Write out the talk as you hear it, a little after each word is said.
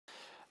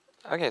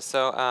Okay,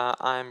 so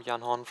I'm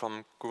Jan Horn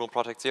from Google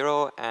Project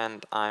Zero,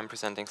 and I'm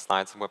presenting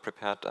slides that were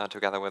prepared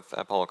together with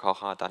Paulo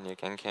Kocher, Daniel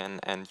Genkin,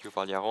 and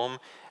Yuval Yarom.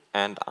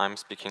 And I'm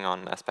speaking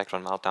on Spectre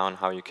and Meltdown,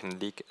 how you can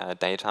leak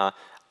data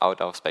out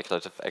of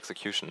speculative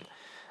execution.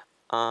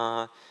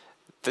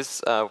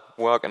 This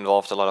work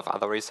involved a lot of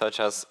other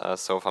researchers.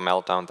 So for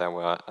Meltdown, there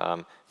were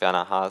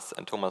Werner Haas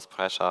and Thomas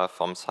Prescher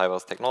from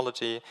Cybers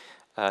Technology,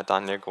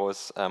 Daniel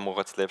Groß,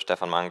 Moritz Lipp,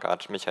 Stefan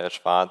Mangat, Michael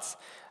Schwarz.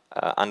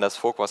 Anders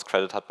Vogt was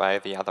credited by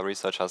the other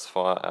researchers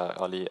for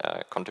early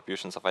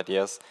contributions of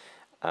ideas,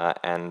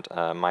 and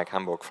Mike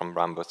Hamburg from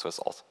Rambus was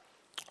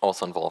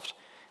also involved.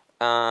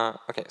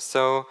 Okay,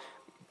 so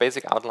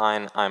basic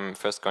outline, I'm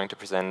first going to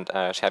present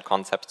shared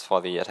concepts for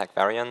the attack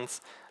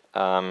variants.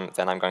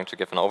 Then I'm going to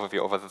give an overview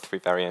over the three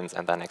variants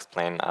and then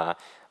explain,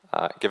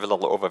 give a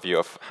little overview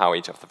of how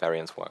each of the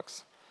variants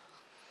works.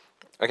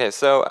 Okay,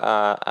 so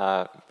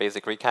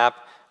basic recap.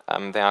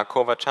 There are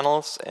covert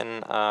channels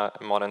in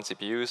modern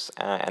CPUs,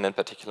 and in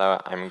particular,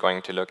 I'm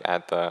going to look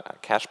at the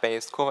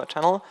cache-based covert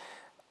channel,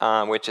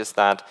 which is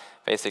that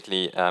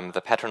basically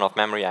the pattern of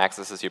memory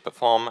accesses you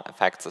perform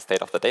affects the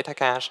state of the data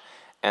cache,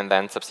 and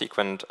then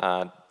subsequent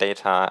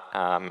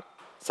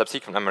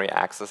subsequent memory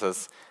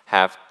accesses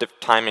have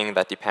timing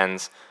that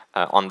depends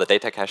on the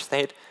data cache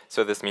state.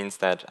 So this means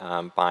that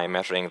by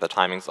measuring the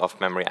timings of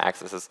memory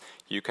accesses,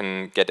 you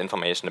can get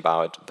information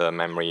about the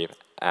memory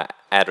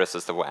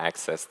addresses that were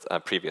accessed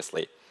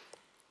previously.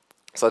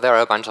 So there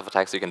are a bunch of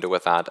attacks you can do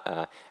with that,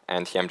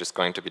 and here I'm just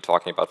going to be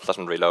talking about flush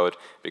and reload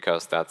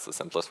because that's the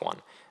simplest one.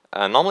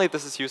 Normally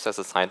this is used as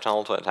a side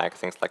channel to attack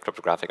things like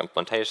cryptographic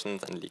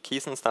implementations and leak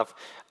keys and stuff,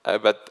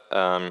 but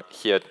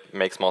here it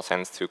makes more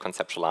sense to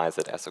conceptualize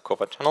it as a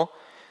covert channel.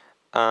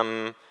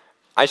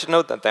 I should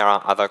note that there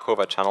are other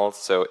covert channels,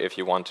 so if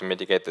you want to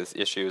mitigate these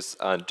issues,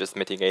 just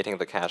mitigating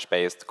the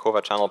cache-based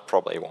covert channel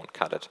probably won't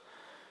cut it.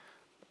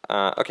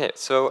 Okay,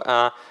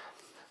 so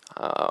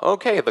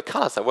okay, the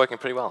colors are working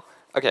pretty well.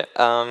 Okay,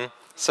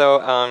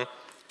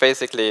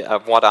 basically,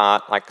 what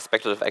are like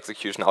speculative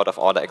execution, out of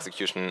order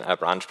execution,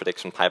 branch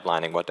prediction,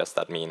 pipelining? What does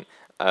that mean?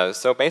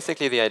 So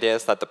basically, the idea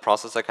is that the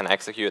processor can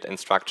execute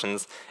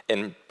instructions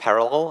in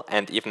parallel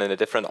and even in a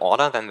different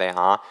order than they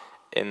are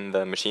in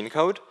the machine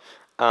code.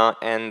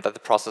 And that the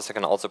processor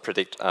can also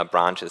predict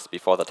branches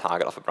before the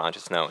target of a branch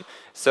is known.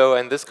 So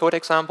in this code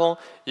example,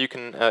 you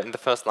can, in the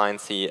first line,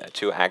 see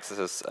two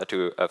accesses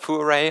to a foo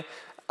array.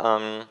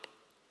 And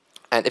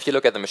if you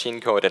look at the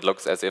machine code, it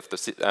looks as if the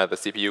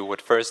CPU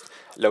would first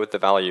load the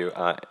value,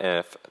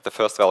 the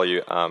first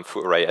value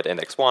foo array at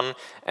index 1,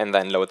 and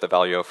then load the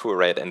value of foo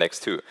array at index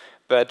 2.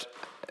 But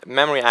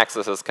memory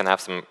accesses can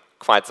have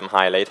quite some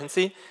high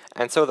latency,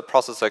 and so the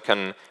processor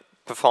can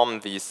perform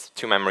these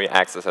two memory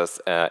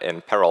accesses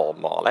in parallel,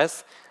 more or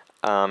less,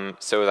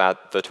 so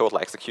that the total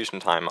execution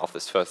time of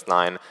this first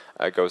line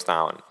goes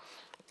down.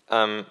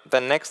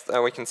 Then next,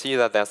 we can see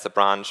that there's a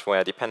branch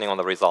where, depending on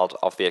the result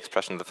of the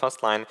expression in the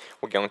first line,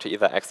 we're going to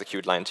either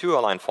execute line 2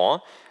 or line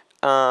 4.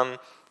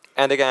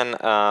 And again,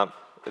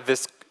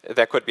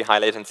 there could be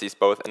high latencies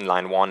both in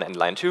line 1 and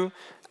line 2.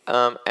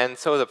 And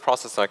so the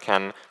processor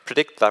can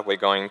predict that we're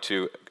going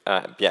to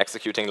be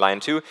executing line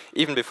 2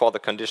 even before the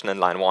condition in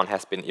line 1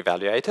 has been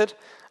evaluated.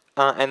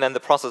 And then the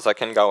processor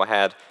can go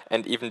ahead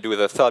and even do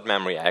the third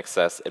memory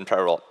access in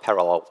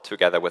parallel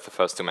together with the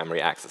first two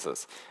memory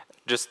accesses,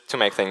 just to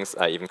make things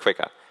even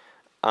quicker.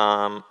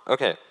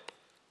 Okay.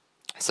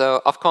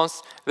 So of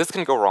course, this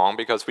can go wrong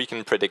because we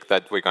can predict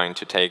that we're going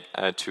to take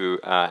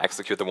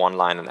execute the one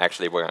line, and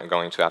actually we're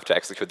going to have to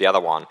execute the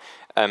other one.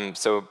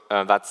 So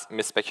that's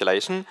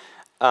misspeculation.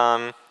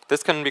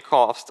 This can be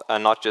caused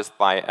not just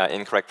by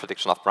incorrect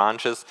prediction of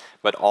branches,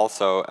 but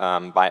also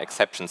by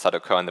exceptions that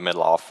occur in the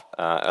middle of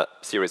a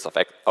series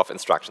of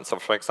instructions. So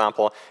for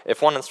example,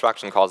 if one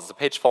instruction causes a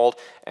page fault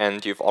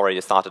and you've already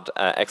started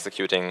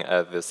executing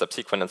the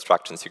subsequent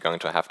instructions, you're going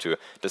to have to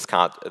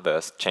discard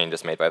the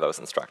changes made by those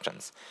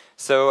instructions.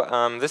 So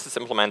this is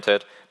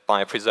implemented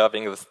by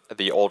preserving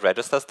the old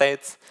register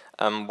states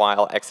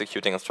while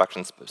executing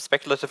instructions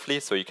speculatively,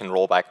 so you can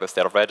roll back the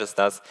state of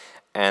registers,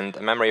 and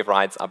memory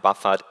writes are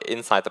buffered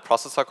inside the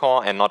processor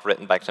core and not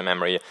written back to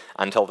memory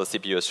until the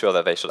CPU is sure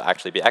that they should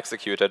actually be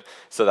executed,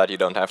 so that you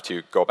don't have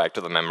to go back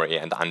to the memory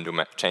and undo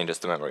changes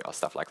to memory or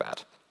stuff like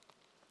that.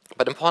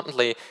 But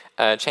importantly,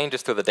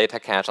 changes to the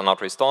data cache are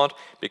not restored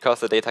because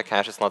the data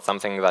cache is not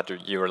something that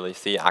you really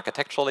see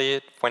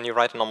architecturally when you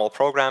write a normal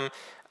program,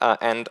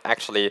 and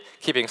actually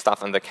keeping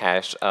stuff in the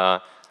cache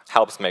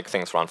helps make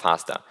things run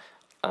faster.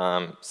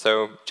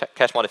 So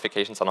cache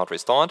modifications are not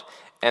restored,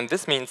 and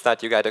this means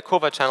that you get a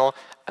covert channel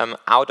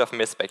out of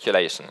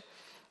misspeculation.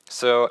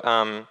 So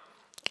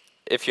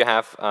if you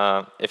have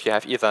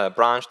either a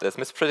branch that is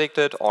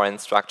mispredicted or an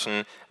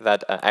instruction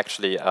that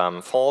actually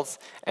falls,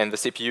 and the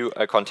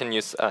CPU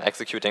continues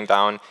executing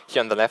down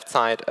here on the left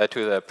side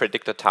to the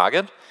predicted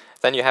target,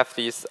 then you have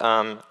these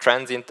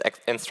transient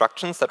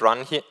instructions that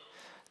run here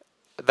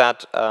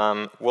that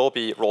will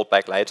be rolled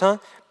back later.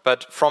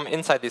 But from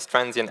inside these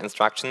transient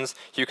instructions,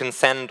 you can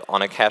send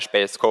on a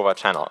cache-based covert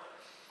channel.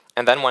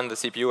 And then when the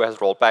CPU has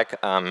rolled back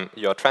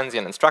your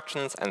transient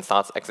instructions and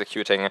starts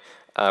executing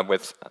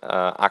with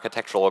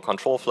architectural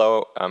control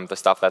flow, the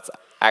stuff that's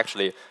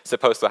actually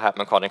supposed to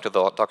happen according to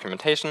the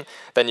documentation,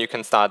 then you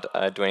can start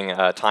doing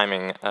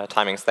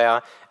timings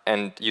there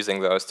and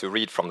using those to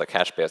read from the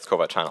cache-based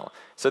covert channel.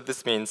 So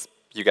this means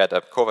you get a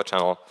covert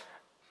channel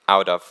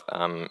out of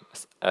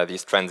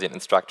these transient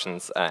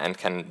instructions and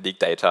can leak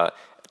data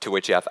to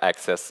which you have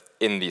access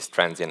in these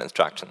transient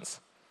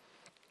instructions.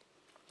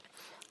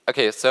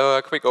 Okay, so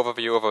a quick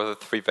overview over the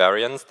 3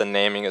 variants. The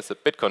naming is a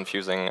bit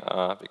confusing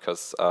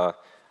because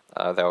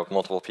there are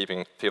multiple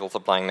people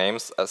supplying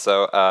names.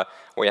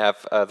 We have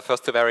the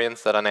first 2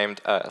 variants that are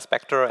named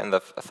Spectre and the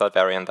third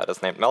variant that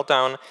is named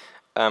Meltdown.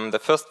 The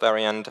first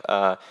variant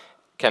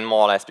can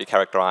more or less be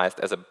characterized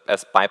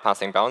as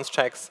bypassing bounds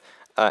checks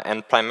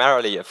and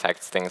primarily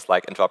affects things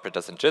like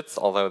interpreters and JITs,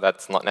 although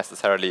that's not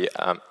necessarily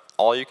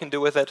all you can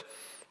do with it.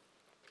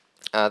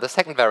 The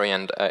second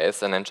variant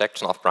is an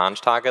injection of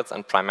branch targets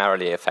and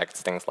primarily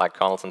affects things like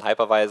kernels and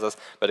hypervisors,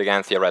 but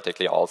again,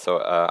 theoretically also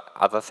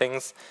other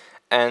things.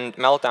 And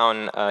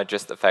Meltdown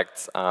just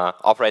affects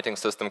operating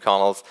system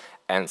kernels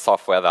and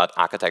software that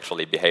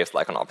architecturally behaves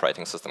like an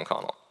operating system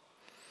kernel.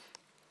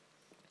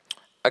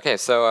 Okay,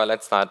 so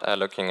let's start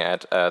looking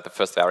at the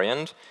first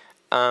variant.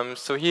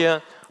 So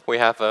here we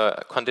have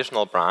a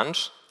conditional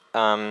branch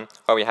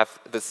where we have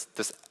this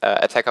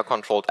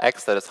attacker-controlled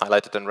X that is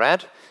highlighted in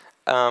red.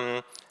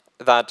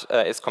 That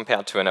is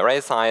compared to an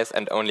array size,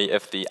 and only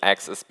if the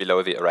X is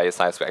below the array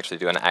size we actually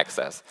do an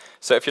access.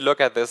 So if you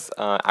look at this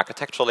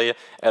architecturally,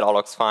 it all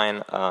looks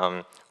fine.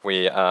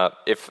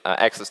 If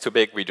X is too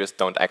big, we just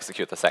don't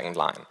execute the second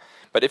line.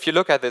 But if you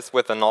look at this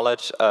with the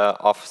knowledge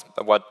of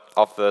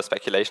the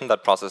speculation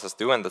that processes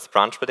do and this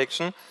branch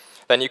prediction,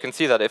 then you can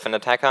see that if an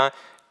attacker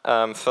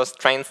first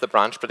trains the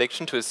branch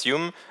prediction to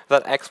assume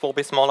that X will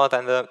be smaller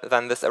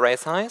than this array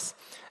size,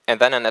 and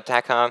then an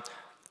attacker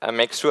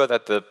makes sure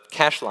that the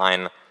cache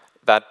line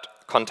that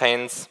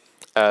contains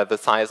the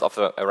size of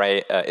the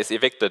array is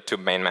evicted to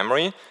main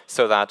memory,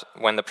 so that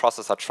when the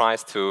processor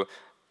tries to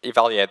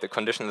evaluate the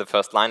condition in the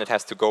first line, it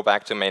has to go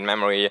back to main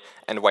memory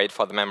and wait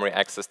for the memory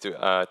access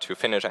to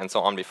finish and so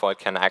on before it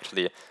can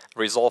actually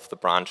resolve the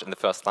branch in the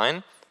first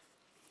line.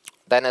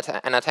 Then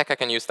an attacker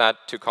can use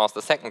that to cause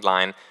the second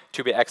line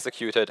to be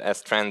executed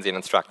as transient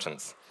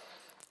instructions.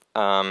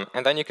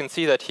 And then you can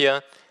see that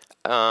here,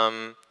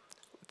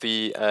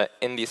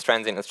 in these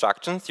transient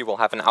instructions, you will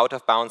have an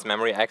out-of-bounds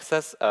memory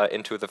access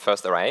into the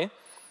first array.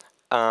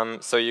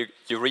 So you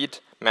read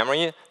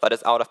memory that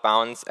is out of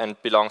bounds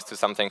and belongs to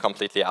something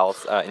completely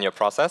else in your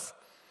process.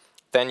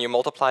 Then you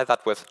multiply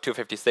that with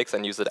 256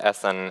 and use it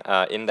as an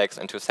index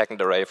into a second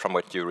array from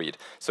which you read.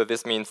 So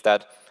this means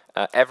that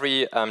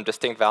every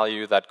distinct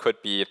value that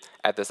could be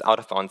at this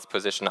out-of-bounds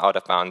position,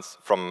 out-of-bounds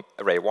from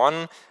array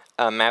 1,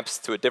 maps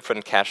to a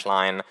different cache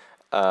line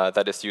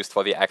that is used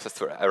for the access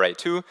to array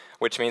 2,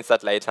 which means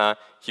that later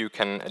you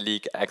can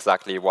leak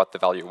exactly what the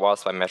value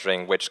was by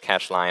measuring which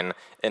cache line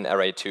in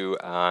array 2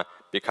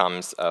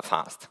 becomes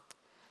fast.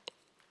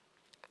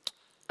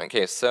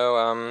 Okay,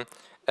 so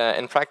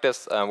in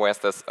practice, where is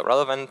this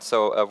relevant?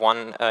 So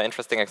one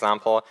interesting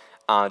example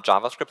are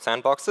JavaScript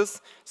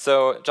sandboxes.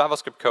 So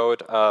JavaScript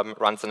code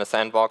runs in a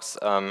sandbox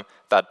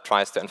that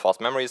tries to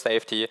enforce memory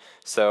safety.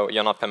 So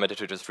you're not permitted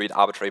to just read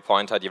arbitrary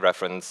pointer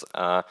dereference.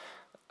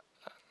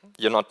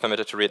 You're not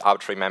permitted to read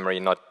arbitrary memory,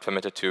 not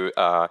permitted to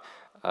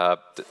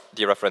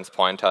dereference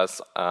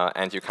pointers,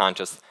 and you can't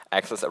just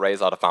access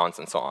arrays out of bounds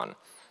and so on.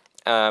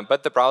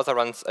 But the browser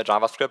runs a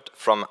JavaScript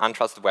from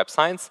untrusted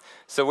websites,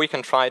 so we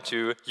can try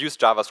to use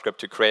JavaScript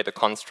to create a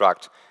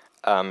construct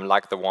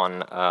like the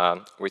one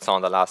we saw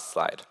on the last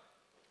slide.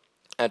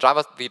 The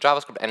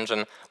JavaScript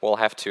engine will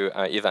have to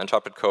either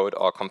interpret code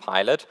or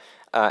compile it,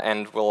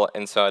 and will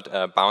insert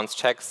bounds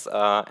checks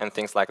and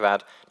things like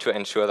that to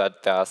ensure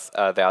that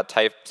there are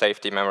type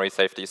safety, memory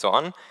safety, so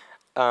on.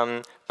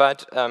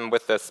 But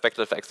with the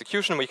speculative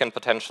execution, we can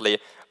potentially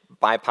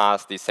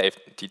bypass these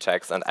safety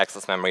checks and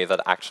access memory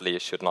that actually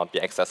should not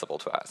be accessible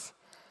to us.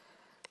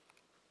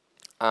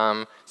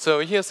 So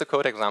here's a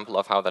code example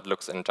of how that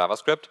looks in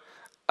JavaScript.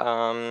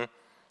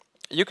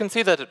 You can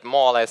see that it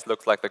more or less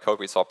looks like the code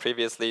we saw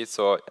previously.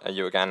 So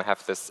you again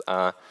have this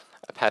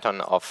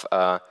pattern of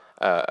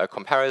a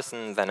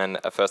comparison, then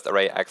a first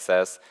array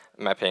access,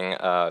 mapping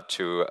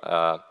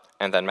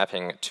and then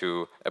mapping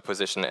to a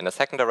position in a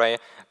second array.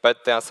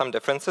 But there are some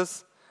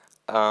differences.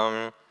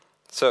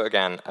 So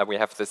again, we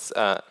have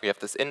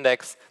this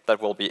index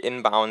that will be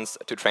in bounds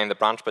to train the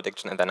branch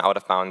prediction, and then out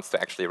of bounds to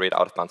actually read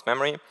out of bounds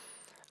memory.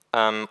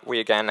 We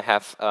again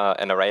have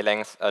an array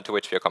length to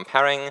which we are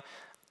comparing,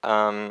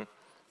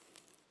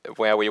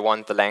 where we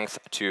want the length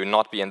to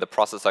not be in the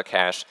processor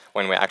cache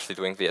when we're actually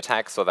doing the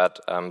attack, so that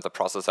the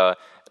processor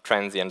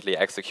transiently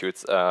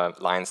executes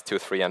lines 2,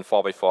 3, and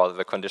 4 before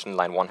the condition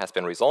line 1 has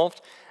been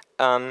resolved.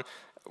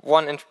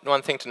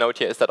 One thing to note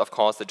here is that, of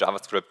course, the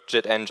JavaScript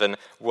JIT engine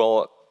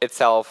will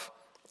itself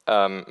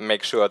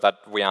make sure that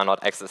we are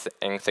not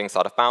accessing things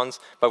out of bounds,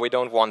 but we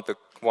don't want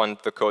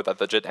want the code that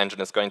the JIT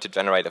engine is going to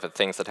generate if it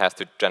thinks it has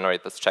to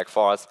generate this check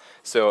for us.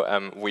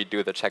 So we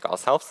do the check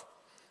ourselves.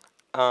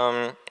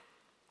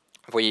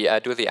 We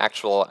do the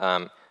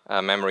actual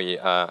memory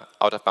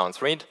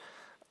out-of-bounds read.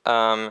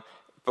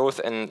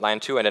 Both in line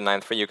 2 and in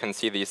line 3, you can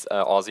see these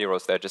all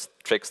zeros. They're just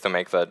tricks to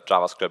make the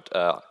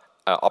JavaScript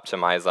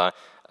optimizer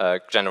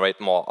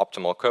generate more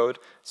optimal code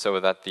so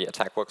that the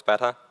attack works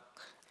better.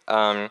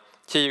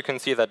 Here you can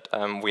see that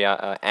we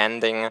are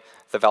ANDing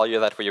the value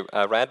that we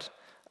read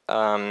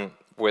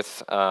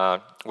with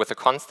a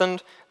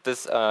constant.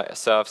 This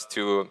serves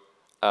to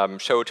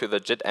show to the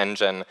JIT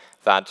engine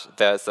that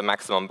there's a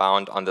maximum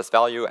bound on this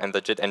value, and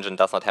the JIT engine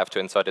does not have to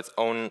insert its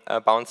own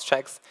bounds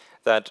checks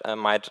that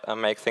might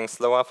make things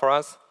slower for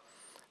us.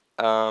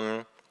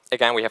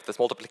 Again, we have this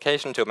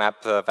multiplication to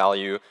map the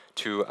value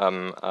to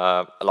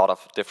a lot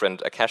of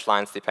different cache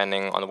lines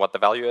depending on what the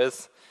value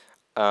is.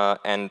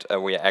 And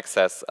we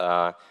access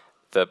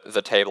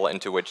the table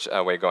into which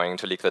we're going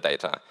to leak the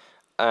data.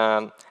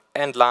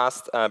 And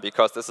last,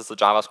 because this is a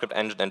JavaScript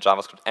engine and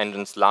JavaScript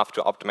engines love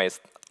to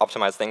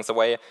optimize things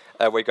away,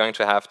 we're going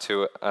to have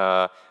to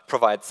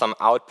provide some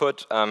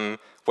output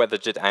where the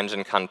JIT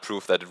engine can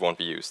prove that it won't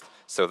be used.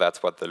 So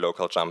that's what the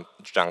local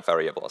junk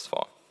variable is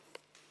for.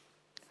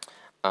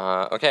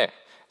 Okay,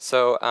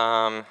 so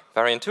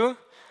variant 2,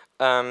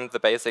 the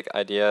basic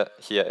idea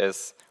here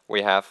is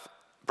we have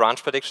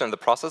branch prediction in the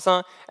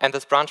processor, and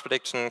this branch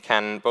prediction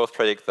can both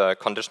predict the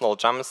conditional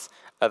jumps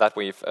that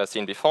we've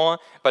seen before,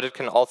 but it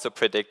can also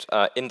predict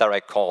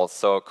indirect calls,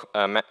 so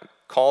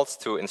calls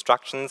to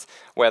instructions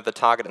where the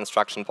target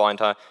instruction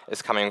pointer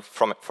is coming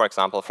from, for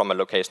example, from a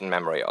location in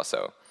memory or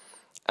so.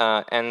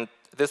 And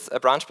this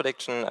branch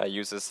prediction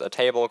uses a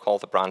table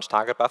called the branch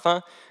target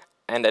buffer,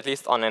 and at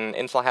least on an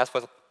Intel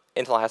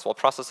Haswell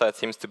processor, it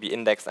seems to be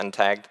indexed and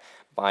tagged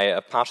by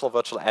a partial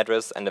virtual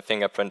address and a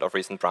fingerprint of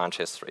recent branch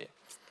history.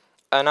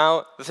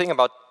 Now, the thing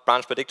about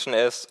branch prediction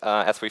is,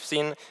 as we've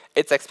seen,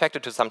 it's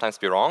expected to sometimes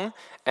be wrong,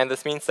 and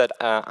this means that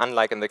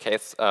unlike in the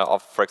case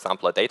of, for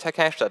example, a data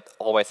cache that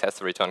always has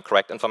to return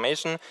correct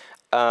information,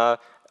 a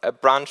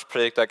branch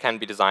predictor can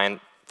be designed,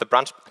 the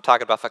branch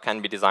target buffer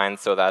can be designed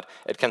so that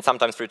it can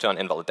sometimes return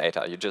invalid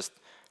data. You just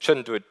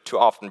shouldn't do it too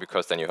often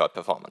because then you hurt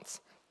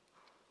performance.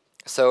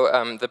 So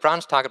the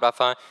branch target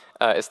buffer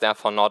is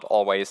therefore not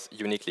always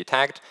uniquely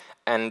tagged.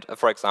 And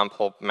for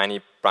example,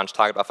 many branch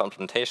target buffer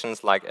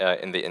implementations, like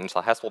in the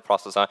Intel Haswell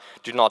processor,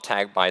 do not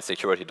tag by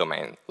security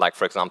domain. Like,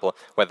 for example,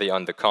 whether you're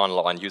on the kernel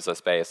or on user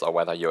space, or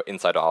whether you're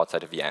inside or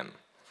outside a VM.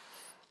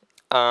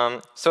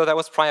 So there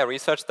was prior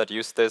research that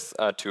used this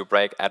to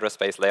break address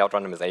space layout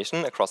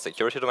randomization across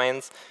security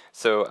domains.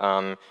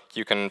 So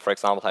you can, for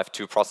example, have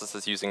two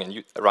processes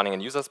running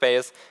in user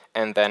space,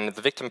 and then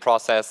the victim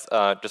process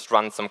just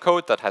runs some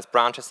code that has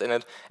branches in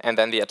it, and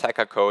then the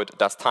attacker code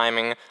does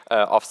timing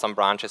of some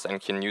branches and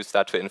can use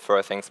that to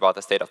infer things about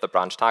the state of the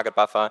branch target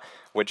buffer,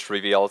 which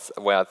reveals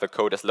where the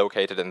code is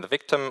located in the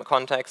victim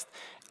context.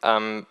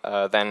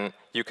 Then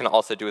you can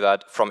also do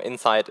that from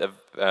inside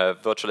a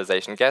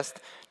virtualization guest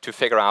to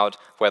figure out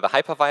where the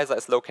hypervisor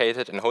is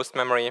located in host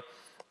memory.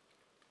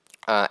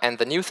 And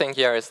the new thing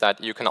here is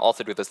that you can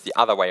also do this the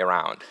other way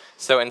around.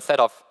 So instead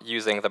of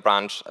using the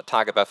branch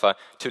target buffer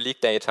to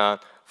leak data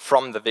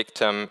from the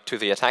victim to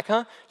the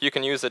attacker, you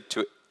can use it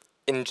to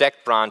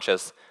inject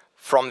branches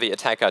from the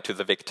attacker to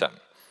the victim.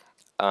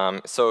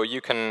 So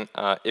you can,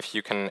 if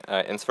you can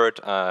insert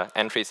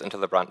entries into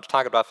the branch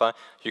target buffer,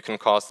 you can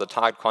cause the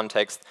target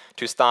context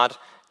to start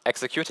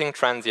executing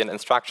transient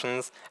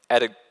instructions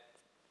at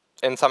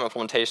in some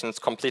implementations,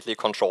 completely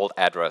controlled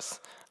address.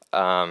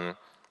 Yeah,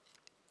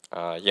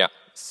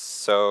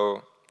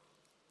 so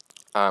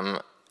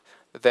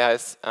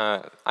there's,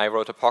 I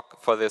wrote a POC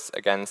for this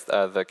against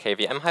the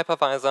KVM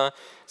hypervisor.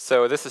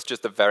 So this is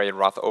just a very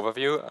rough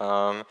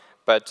overview.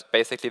 But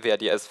basically, the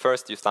idea is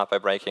first you start by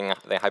breaking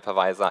the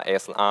hypervisor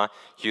ASLR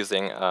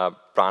using the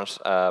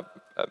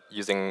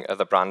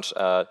branch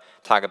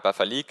target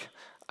buffer leak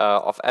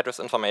of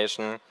address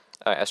information,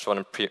 as shown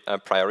in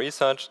prior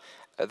research.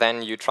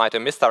 Then you try to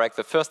misdirect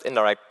the first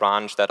indirect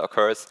branch that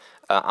occurs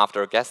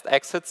after a guest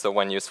exit. So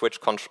when you switched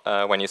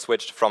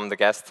from the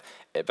guest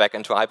back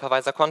into a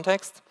hypervisor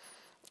context.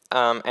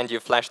 And you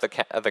flash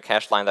the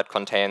cache line that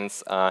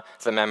contains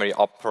the memory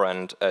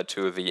operand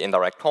to the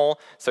indirect call,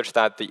 such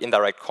that the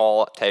indirect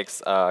call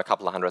takes a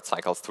couple of hundred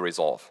cycles to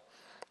resolve,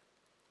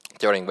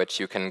 during which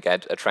you can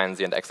get a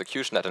transient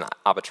execution at an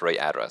arbitrary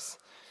address.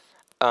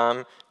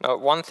 Now,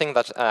 one thing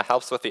that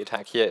helps with the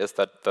attack here is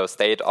that the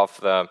state of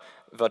the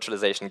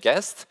virtualization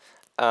guest,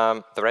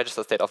 the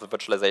register state of the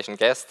virtualization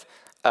guest,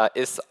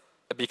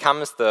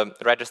 becomes the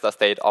register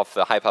state of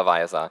the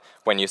hypervisor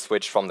when you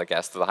switch from the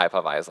guest to the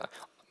hypervisor.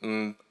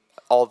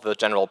 All the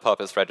general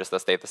purpose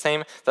registers stay the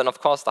same. Then, of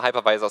course, the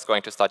hypervisor is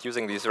going to start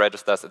using these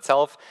registers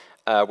itself,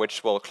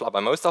 which will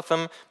clobber most of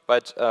them.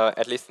 But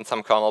at least in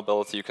some kernel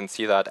builds, you can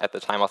see that at the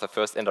time of the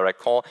first indirect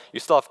call, you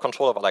still have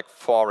control over like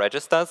 4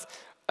 registers,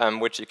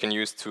 which you can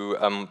use to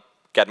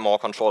get more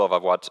control over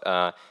what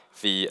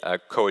the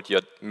code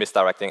you're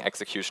misdirecting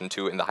execution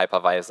to in the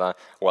hypervisor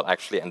will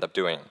actually end up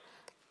doing.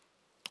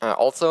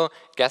 Also,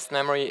 guest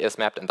memory is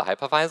mapped in the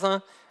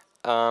hypervisor.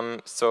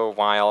 So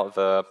while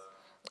the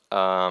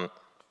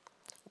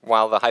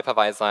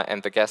hypervisor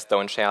and the guest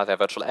don't share their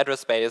virtual address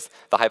space,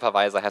 the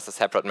hypervisor has a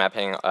separate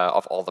mapping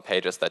of all the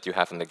pages that you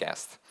have in the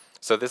guest.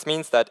 So this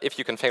means that if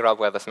you can figure out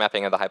where this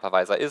mapping in the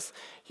hypervisor is,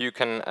 you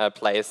can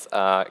place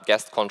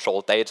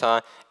guest-controlled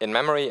data in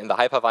memory in the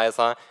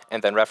hypervisor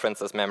and then reference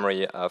this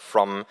memory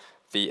from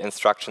the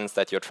instructions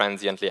that you're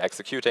transiently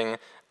executing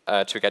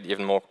to get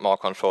even more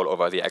control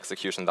over the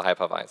execution in the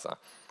hypervisor.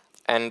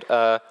 And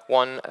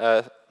one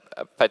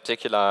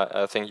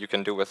particular thing you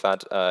can do with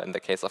that in the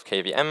case of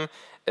KVM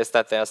is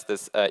that there's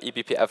this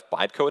eBPF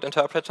bytecode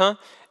interpreter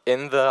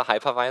in the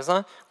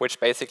hypervisor, which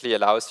basically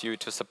allows you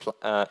to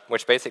supply,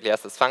 which basically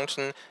has this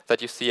function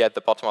that you see at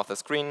the bottom of the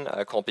screen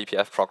called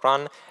BPF proc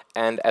run,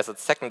 and as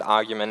its second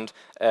argument,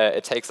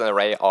 it takes an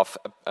array of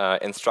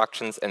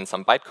instructions in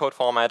some bytecode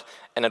format,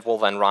 and it will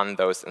then run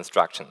those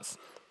instructions.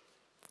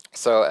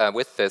 So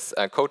with this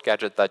code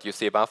gadget that you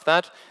see above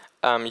that,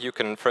 you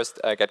can first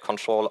get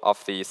control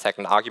of the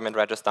second argument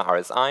register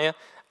RSI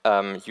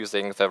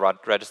using the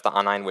register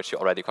R9, which you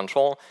already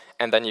control,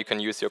 and then you can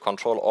use your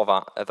control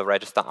over the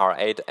register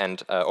R8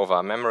 and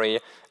over memory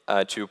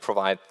to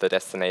provide the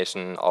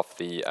destination of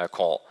the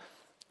call.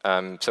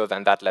 So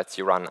then that lets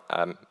you run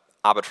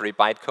arbitrary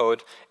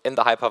bytecode in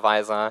the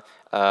hypervisor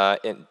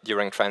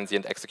during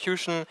transient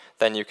execution.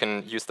 Then you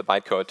can use the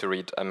bytecode to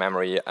read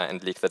memory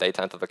and leak the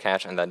data into the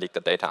cache, and then leak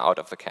the data out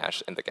of the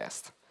cache in the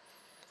guest.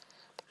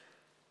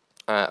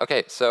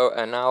 Okay, so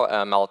now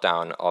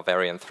Meltdown, or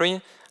variant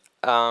 3.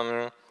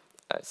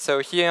 So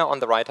here on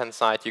the right-hand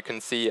side, you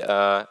can see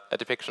a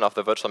depiction of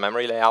the virtual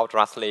memory layout,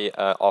 roughly,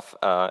 of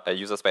a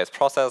user space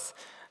process.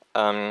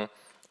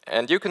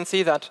 And you can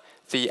see that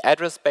the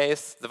address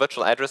space, the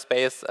virtual address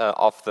space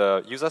of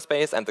the user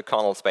space and the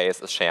kernel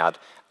space is shared,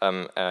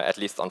 at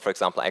least on, for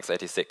example,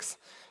 x86.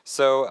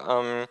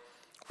 So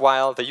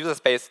while the user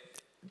space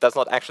does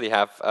not actually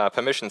have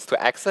permissions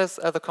to access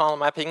the kernel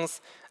mappings,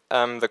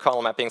 the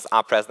kernel mappings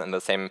are present in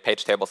the same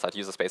page tables that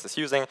user space is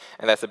using,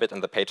 and there's a bit in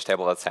the page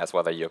table that says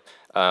whether you're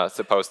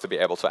supposed to be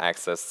able to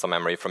access some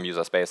memory from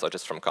user space or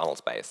just from kernel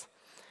space.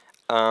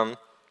 And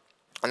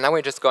now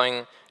we're just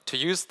going to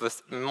use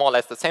this more or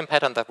less the same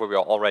pattern that we were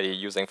already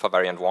using for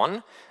variant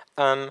 1,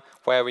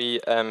 where we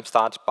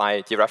start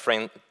by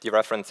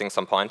dereferencing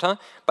some pointer.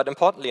 But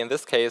importantly, in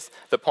this case,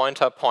 the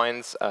pointer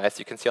points, as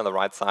you can see on the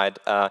right side,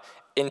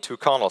 into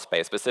kernel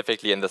space,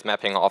 specifically in this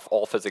mapping of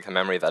all physical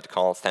memory that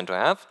kernels tend to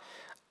have.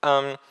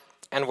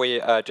 And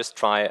we just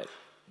try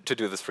to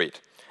do this read.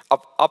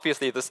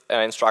 Obviously, this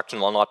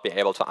instruction will not be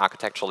able to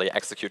architecturally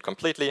execute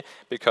completely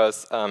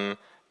because,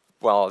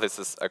 well, this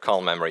is a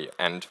kernel memory,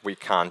 and we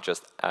can't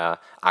just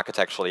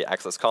architecturally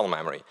access kernel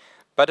memory.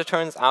 But it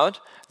turns out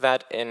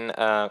that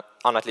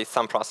on at least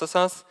some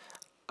processors,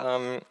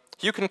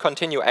 you can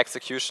continue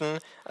execution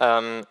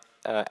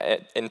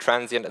in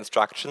transient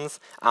instructions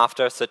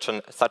after such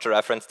a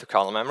reference to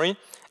kernel memory,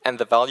 and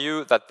the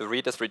value that the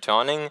read is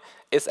returning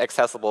is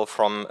accessible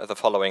from the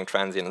following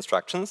transient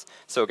instructions.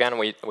 So again,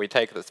 we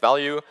take this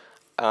value,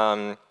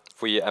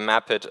 we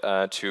map it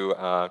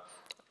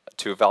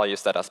to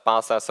values that are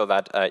sparser, so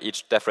that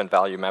each different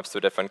value maps to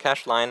a different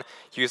cache line,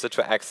 use it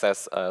to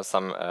access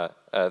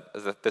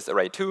this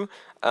array 2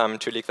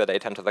 to leak the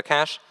data into the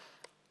cache.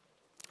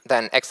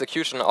 Then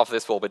execution of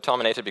this will be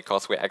terminated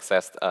because we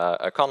accessed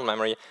a kernel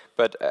memory,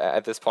 but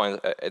at this point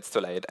it's too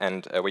late,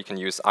 and we can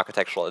use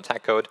architectural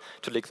attack code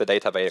to leak the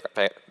data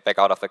back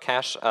out of the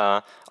cache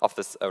of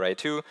this array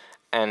 2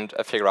 and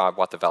figure out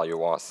what the value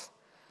was.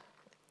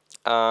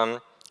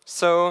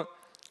 So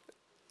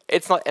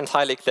it's not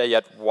entirely clear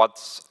yet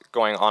what's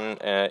going on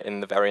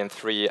in the variant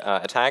 3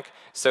 attack.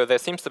 So there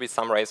seems to be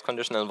some race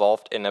condition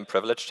involved in a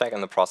privilege check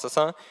in the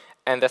processor.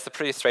 And there's a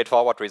pretty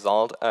straightforward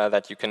result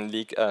that you can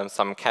leak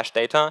some cache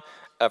data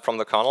from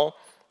the kernel.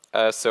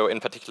 So in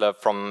particular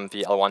from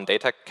the L1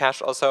 data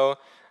cache or so.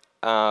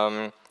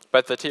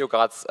 But the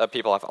TUGARDS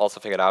people have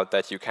also figured out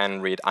that you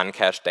can read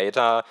uncached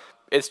data.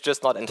 It's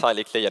just not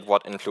entirely clear yet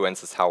what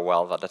influences how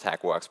well that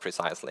attack works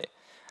precisely.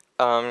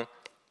 One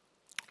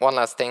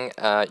last thing,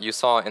 you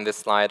saw in this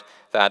slide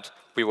that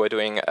we were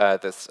doing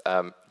this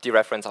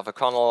dereference of a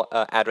kernel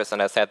address,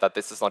 and I said that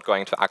this is not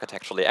going to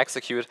architecturally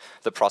execute.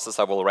 The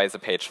processor will raise a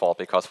page fault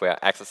because we're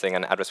accessing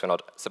an address we're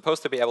not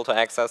supposed to be able to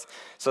access.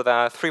 So there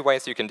are 3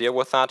 ways you can deal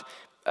with that,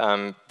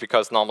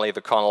 because normally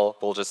the kernel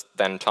will just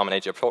then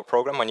terminate your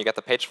program when you get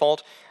the page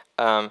fault.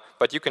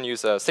 But you can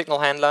use a signal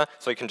handler,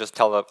 so you can just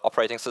tell the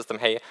operating system,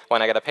 hey,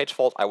 when I get a page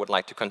fault, I would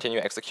like to continue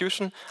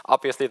execution.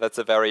 Obviously, that's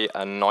a very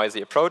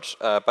noisy approach,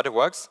 but it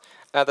works.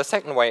 The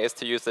second way is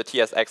to use the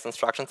TSX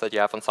instructions that you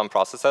have on some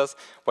processors,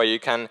 where you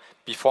can,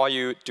 before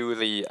you do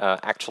the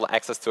actual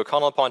access to a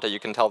kernel pointer, you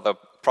can tell the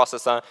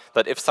processor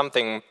that if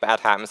something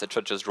bad happens, it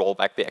should just roll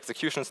back the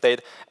execution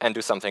state and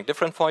do something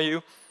different for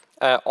you.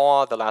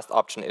 Or the last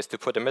option is to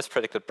put a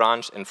mispredicted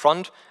branch in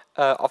front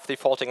of the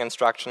faulting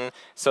instruction,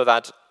 so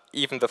that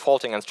even the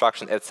faulting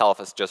instruction itself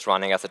is just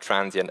running as a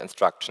transient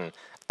instruction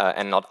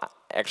and not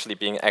actually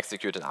being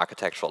executed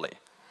architecturally.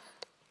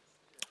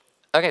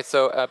 Okay,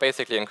 so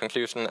basically, in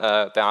conclusion,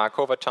 there are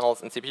covert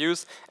channels in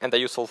CPUs, and they're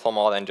useful for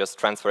more than just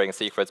transferring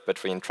secrets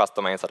between trust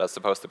domains that are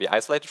supposed to be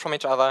isolated from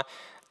each other.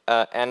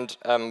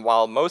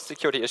 While most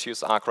security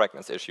issues are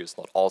correctness issues,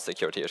 not all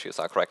security issues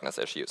are correctness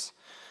issues.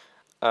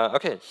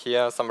 Okay,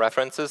 here are some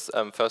references.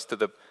 First to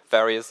the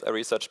various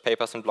research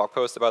papers and blog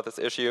posts about this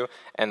issue,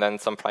 and then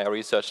some prior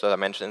research that I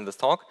mentioned in this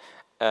talk.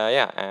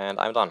 Yeah, and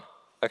I'm done.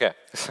 Okay.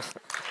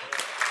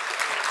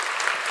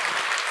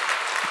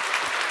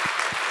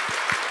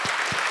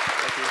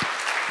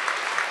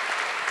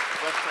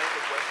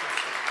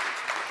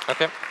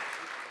 Okay.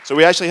 So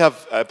we actually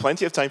have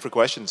plenty of time for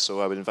questions,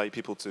 so I would invite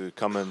people to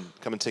come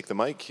and take the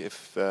mic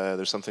if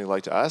there's something you'd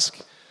like to ask.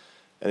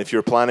 And if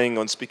you're planning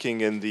on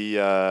speaking in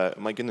the,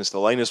 my goodness, the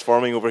line is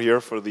forming over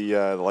here for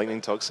the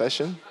lightning talk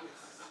session.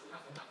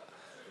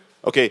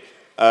 Okay,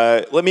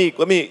 let me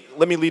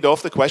lead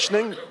off the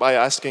questioning by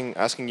asking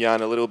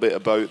Jan a little bit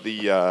about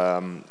the,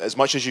 as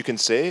much as you can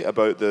say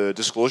about the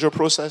disclosure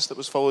process that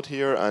was followed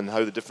here and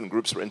how the different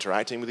groups were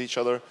interacting with each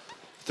other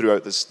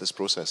throughout this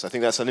process. I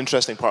think that's an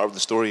interesting part of the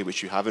story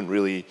which you haven't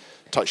really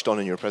touched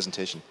on in your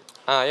presentation.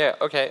 Yeah,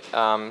 okay.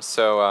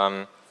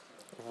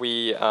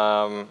 We,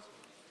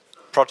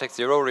 Project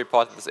Zero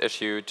reported this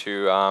issue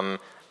to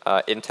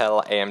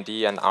Intel,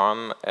 AMD, and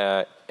ARM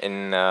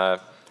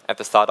at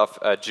the start of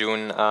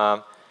June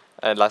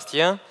last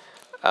year.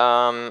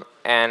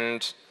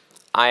 And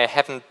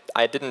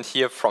I didn't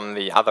hear from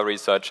the other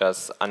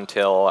researchers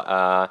until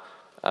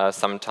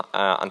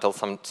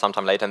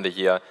sometime later in the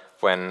year,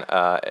 when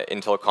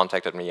Intel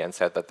contacted me and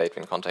said that they'd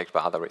been contacted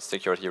by other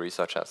security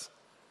researchers.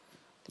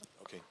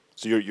 Okay,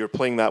 so you're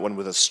playing that one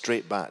with a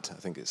straight bat. I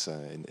think it's,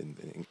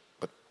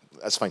 but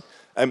that's fine.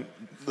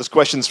 There's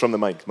questions from the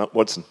mic.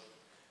 Watson.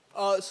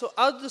 So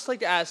I'd just like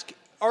to ask: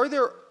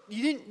 you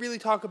didn't really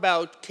talk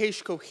about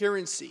cache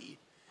coherency,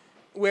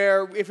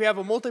 where if you have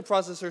a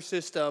multiprocessor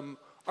system,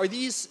 are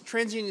these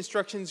transient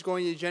instructions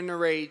going to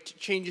generate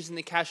changes in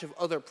the cache of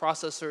other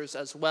processors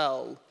as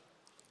well?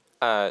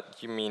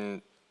 You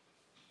mean?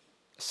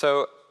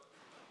 So,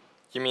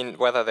 you mean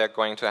whether they're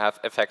going to have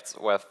effects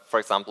with, for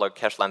example, a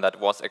cache line that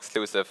was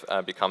exclusive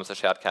becomes a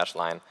shared cache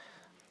line?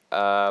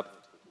 I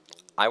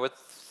would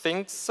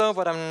think so,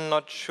 but I'm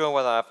not sure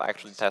whether I've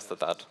actually tested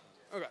that.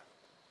 Okay.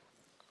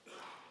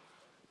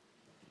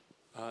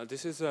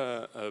 This is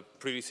a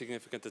pretty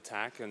significant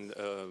attack and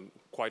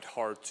quite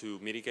hard to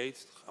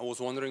mitigate. I was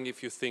wondering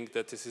if you think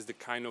that this is the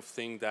kind of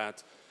thing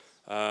that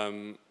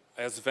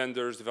as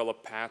vendors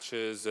develop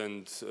patches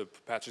and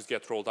patches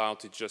get rolled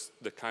out, it's just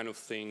the kind of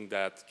thing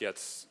that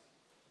gets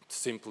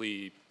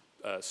simply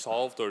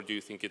solved, or do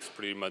you think it's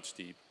pretty much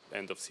the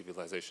end of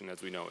civilization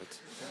as we know it?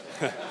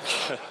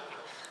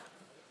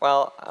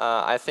 Well,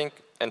 I think,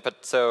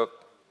 so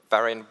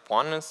variant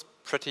 1 is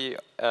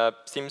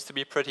seems to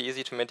be pretty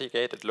easy to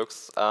mitigate. It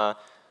looks,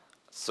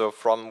 so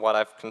from what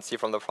I can see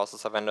from the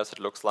processor vendors, it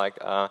looks like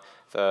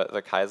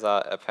the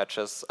Kaiser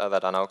patches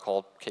that are now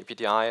called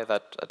KPDI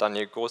that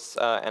Daniel Gross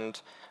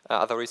and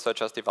other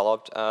researchers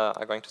developed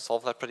are going to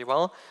solve that pretty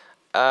well.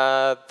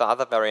 The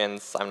other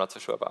variants, I'm not so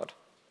sure about.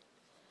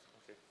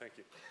 Okay, thank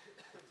you.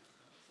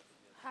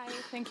 Hi,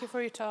 thank you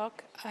for your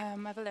talk. I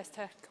have a less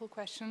technical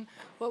question.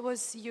 What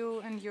was you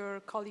and your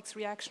colleagues'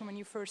 reaction when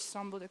you first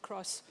stumbled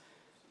across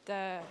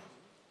the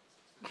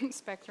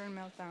Spectre and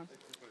Meltdown?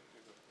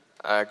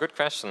 Good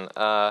question.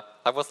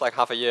 That was like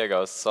half a year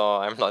ago, so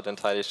I'm not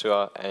entirely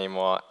sure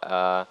anymore.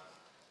 I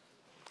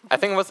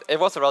think it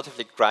was a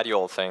relatively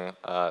gradual thing,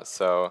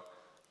 so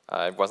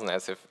it wasn't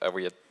as if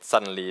we had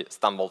suddenly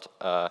stumbled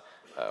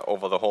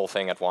over the whole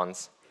thing at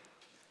once.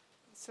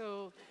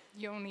 So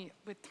only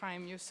with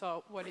time you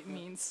saw what it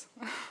means?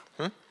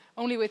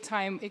 Only with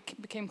time it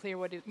became clear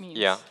what it means?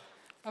 Yeah.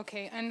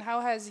 Okay, and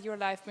how has your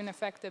life been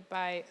affected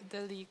by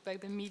the leak, like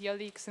the media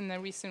leaks in the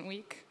recent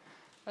week?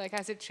 Like,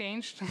 has it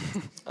changed?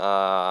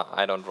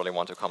 I don't really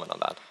want to comment on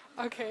that.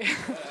 Okay,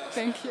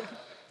 thank you.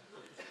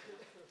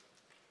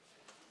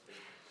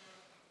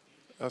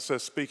 So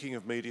speaking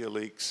of media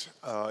leaks,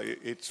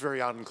 it's very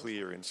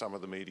unclear in some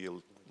of the media,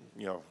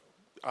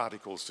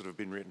 articles that have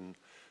been written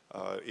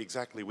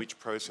exactly which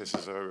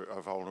processes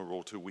are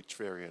vulnerable to which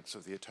variants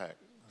of the attack.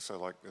 So,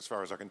 like, as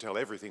far as I can tell,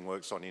 everything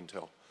works on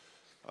Intel.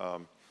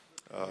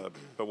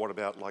 But what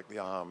about like the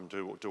ARM?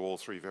 Do all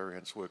three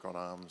variants work on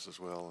ARMs as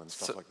well and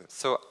stuff like that?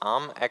 So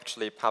ARM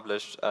actually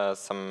published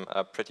some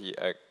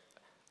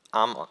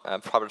ARM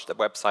published a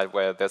website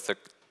where there's a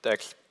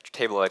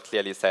table that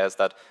clearly says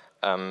that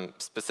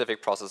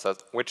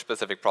which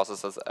specific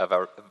processors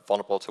are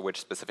vulnerable to which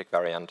specific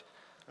variant.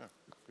 Oh,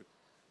 good.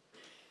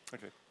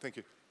 Okay, thank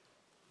you.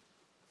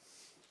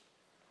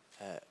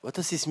 What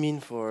does this mean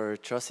for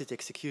trusted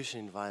execution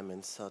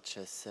environments such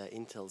as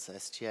Intel's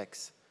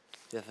SGX?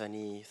 Do you have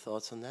any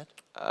thoughts on that?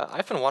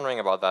 I've been wondering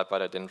about that,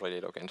 but I didn't really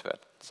look into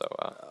it, so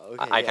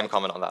okay, I can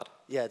comment on that.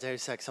 Yeah,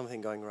 there's like something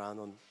going around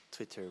on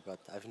Twitter, but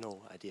I have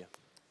no idea.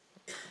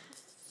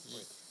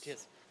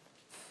 Yes.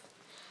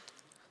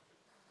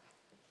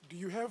 Do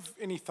you have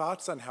any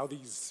thoughts on how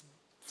these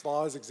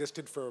flaws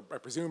existed for, I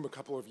presume, a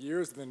couple of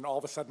years, and then all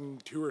of a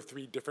sudden 2 or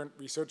 3 different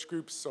research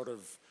groups sort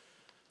of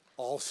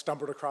all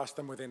stumbled across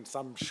them within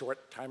some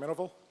short time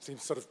interval?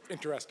 Seems sort of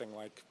interesting,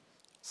 like.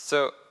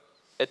 So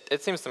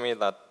it seems to me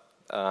that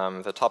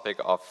the topic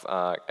of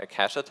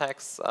cache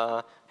attacks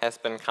has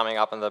been coming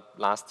up in the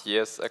last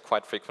years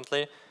quite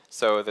frequently.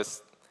 So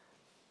this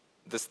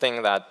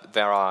thing that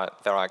there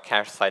are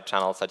cache side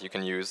channels that you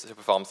can use to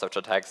perform such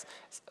attacks.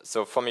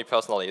 So for me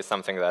personally, is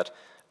something that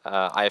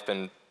I've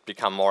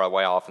become more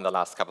aware of in the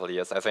last couple of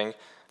years, I think.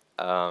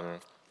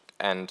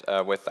 And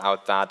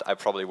without that, I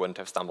probably wouldn't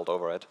have stumbled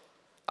over it.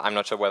 I'm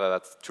not sure whether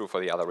that's true for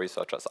the other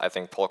researchers. I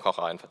think Paul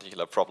Kocher in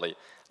particular probably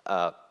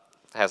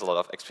has a lot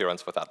of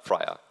experience with that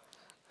prior.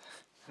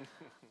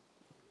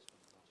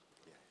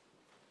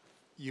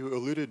 You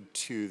alluded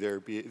to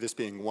this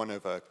being one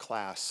of a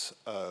class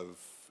of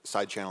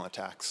side channel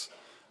attacks.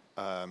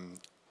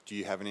 Do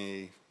you have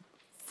any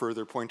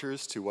further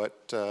pointers to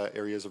what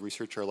areas of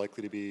research are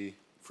likely to be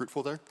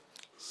fruitful there?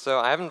 So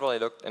I haven't really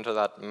looked into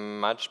that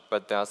much,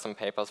 but there are some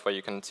papers where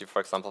you can see,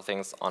 for example,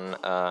 things on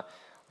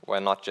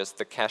where not just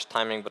the cache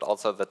timing, but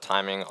also the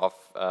timing of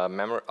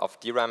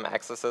DRAM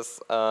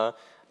accesses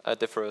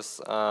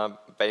differs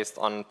based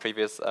on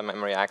previous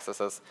memory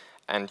accesses,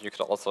 and you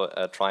could also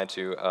try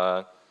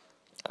to.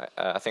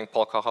 I think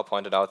Paul Kocher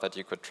pointed out that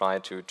you could try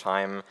to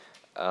time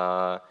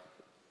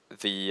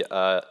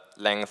the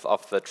length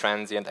of the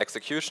transient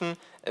execution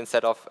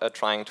instead of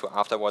trying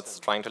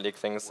to leak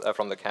things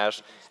from the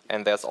cache.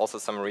 And there's also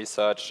some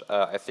research,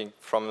 I think,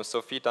 from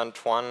Sophie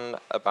Dantoine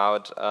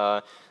about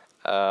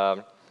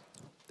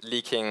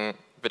leaking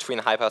between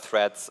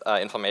hyperthreads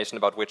information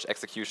about which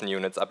execution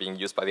units are being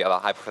used by the other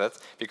hyperthreads,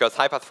 because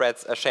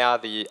hyperthreads share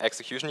the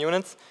execution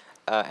units,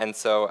 and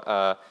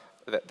so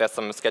there's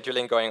some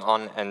scheduling going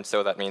on, and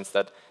so that means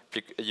that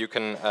you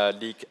can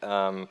leak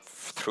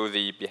through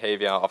the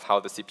behavior of how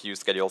the CPU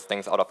schedules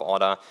things out of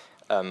order,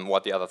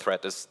 what the other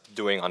thread is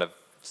doing on a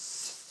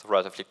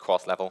relatively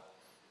coarse level.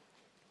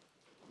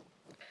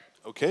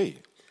 Okay,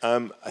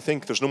 I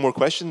think there's no more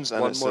questions,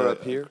 and One it's more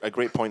up here. a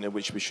great point at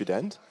which we should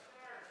end.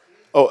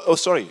 Oh,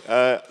 sorry.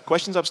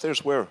 Questions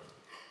upstairs? Where?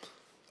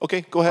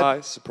 Okay, go ahead.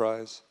 Hi,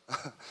 surprise.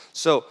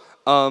 So,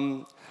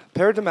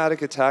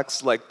 paradigmatic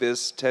attacks like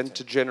this tend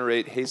to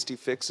generate hasty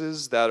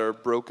fixes that are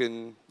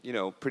broken,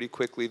 pretty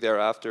quickly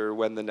thereafter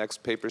when the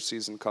next paper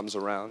season comes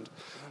around.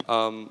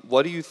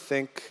 What do you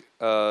think,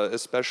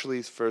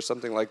 especially for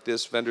something like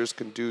this, vendors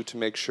can do to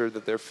make sure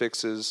that their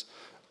fixes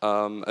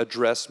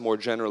address more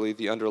generally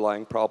the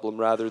underlying problem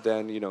rather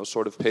than,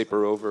 sort of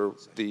paper over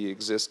the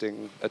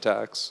existing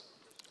attacks?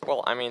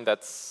 Well, I mean,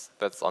 that's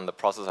on the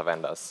processor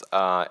vendors.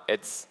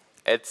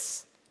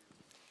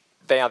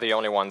 They are the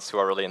only ones who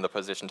are really in the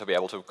position to be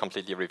able to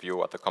completely review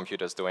what the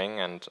computer is doing,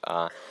 and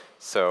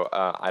so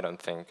I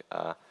don't think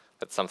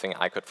that's something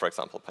I could, for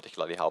example,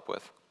 particularly help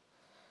with.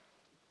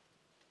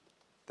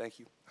 Thank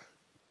you.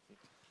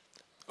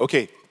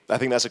 Okay, I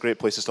think that's a great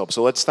place to stop.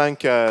 So let's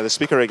thank the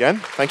speaker again.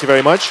 Thank you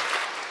very much.